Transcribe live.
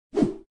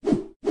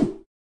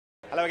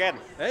Hello again.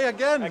 Hey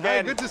again.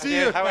 Hi, good to see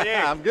you. How are you?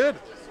 I'm good.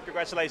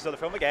 Congratulations on the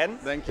film again.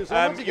 Thank you so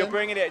much again. You're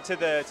bringing it to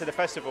the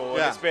festival.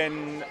 Yeah. And it's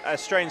been a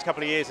strange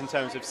couple of years in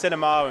terms of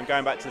cinema and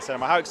going back to the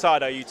cinema. How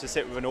excited are you to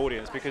sit with an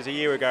audience? Because a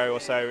year ago or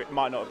so, it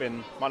might not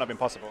have been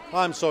possible.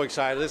 I'm so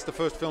excited. It's the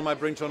first film I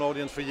bring to an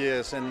audience for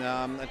years, and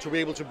to be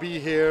able to be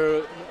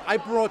here, I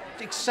brought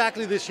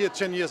exactly this year,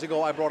 10 years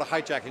ago, I brought a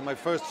Hijacking, my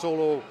first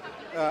solo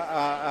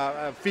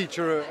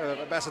feature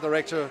as a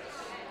director.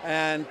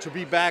 And to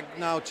be back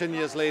now 10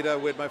 years later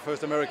with my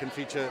first American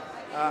feature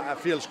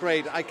feels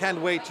great. I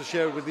can't wait to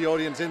share it with the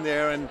audience in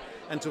there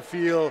and to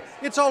feel,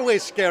 it's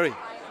always scary.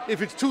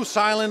 If it's too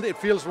silent, it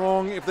feels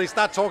wrong. If they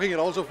start talking, it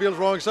also feels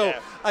wrong. So yeah.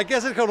 I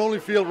guess it can only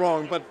feel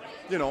wrong, but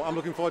you know, I'm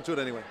looking forward to it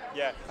anyway.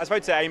 Yeah, I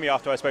spoke to Amy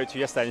after I spoke to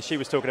you yesterday, and she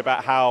was talking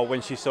about how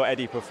when she saw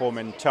Eddie perform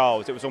in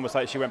Charles, it was almost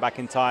like she went back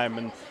in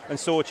time and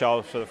saw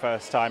Charles for the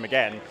first time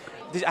again.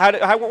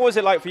 What was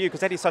it like for you?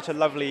 Because Eddie's such a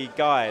lovely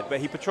guy, but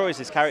he portrays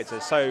his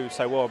characters so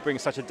well,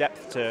 brings such a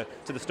depth to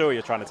the story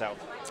you're trying to tell.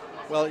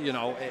 Well, you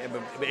know,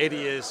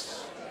 Eddie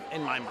is,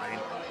 in my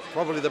mind,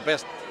 probably the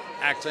best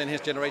actor in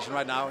his generation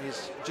right now.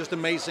 He's just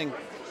amazing.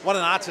 What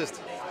an artist.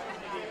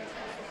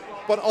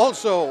 But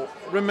also,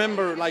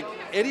 remember, like,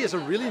 Eddie is a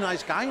really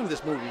nice guy in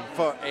this movie.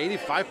 For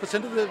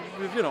 85% of the,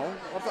 you know,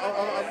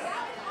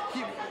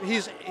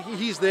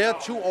 he's there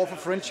to offer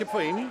friendship for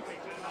Amy.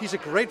 He's a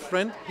great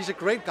friend, he's a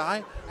great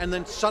guy, and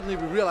then suddenly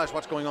we realize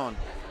what's going on.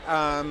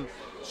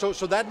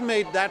 So that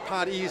made that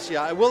part easier.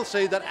 I will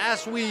say that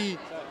as we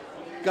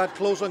got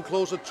closer and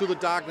closer to the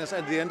darkness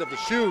at the end of the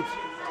shoot,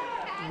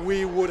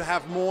 we would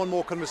have more and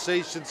more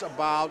conversations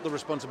about the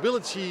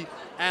responsibility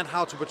and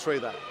how to portray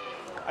that.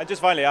 And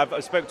just finally,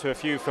 I've spoken to a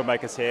few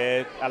filmmakers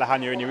here,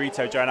 Alejandro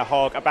Inarritu, Joanna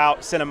Hogg,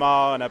 about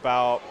cinema and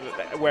about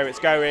where it's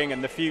going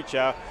and the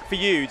future. For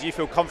you, do you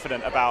feel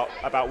confident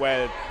about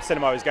where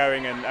cinema is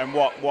going and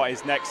what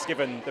is next,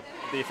 given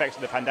the effects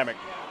of the pandemic?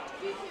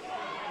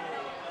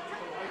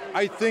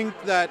 I think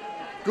that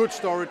good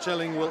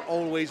storytelling will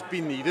always be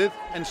needed,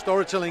 and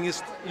storytelling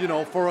is, you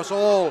know, for us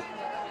all,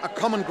 a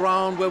common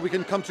ground where we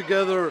can come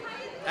together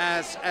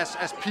as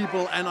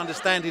people and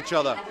understand each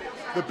other.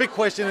 The big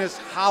question is,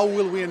 how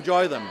will we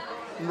enjoy them?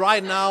 And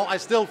right now, I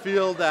still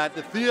feel that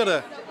the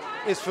theater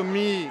is, for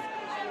me,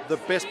 the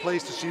best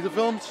place to see the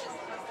films.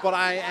 But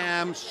I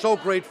am so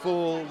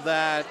grateful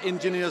that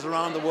engineers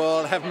around the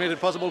world have made it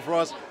possible for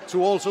us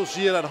to also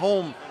see it at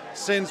home,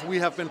 since we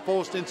have been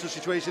forced into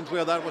situations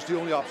where that was the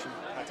only option.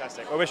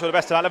 Fantastic. Well, I wish you all the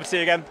best tonight. Love to see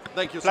you again.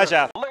 Thank you,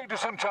 Pleasure. Sir.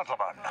 Ladies and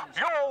gentlemen,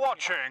 you're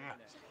watching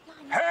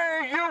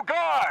Hey You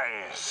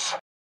Guys.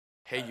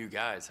 Hey You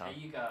Guys, huh? Hey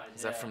You Guys.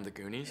 Is that from the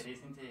Goonies? It is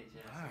indeed,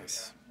 yeah.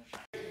 Nice.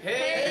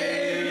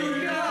 Hey!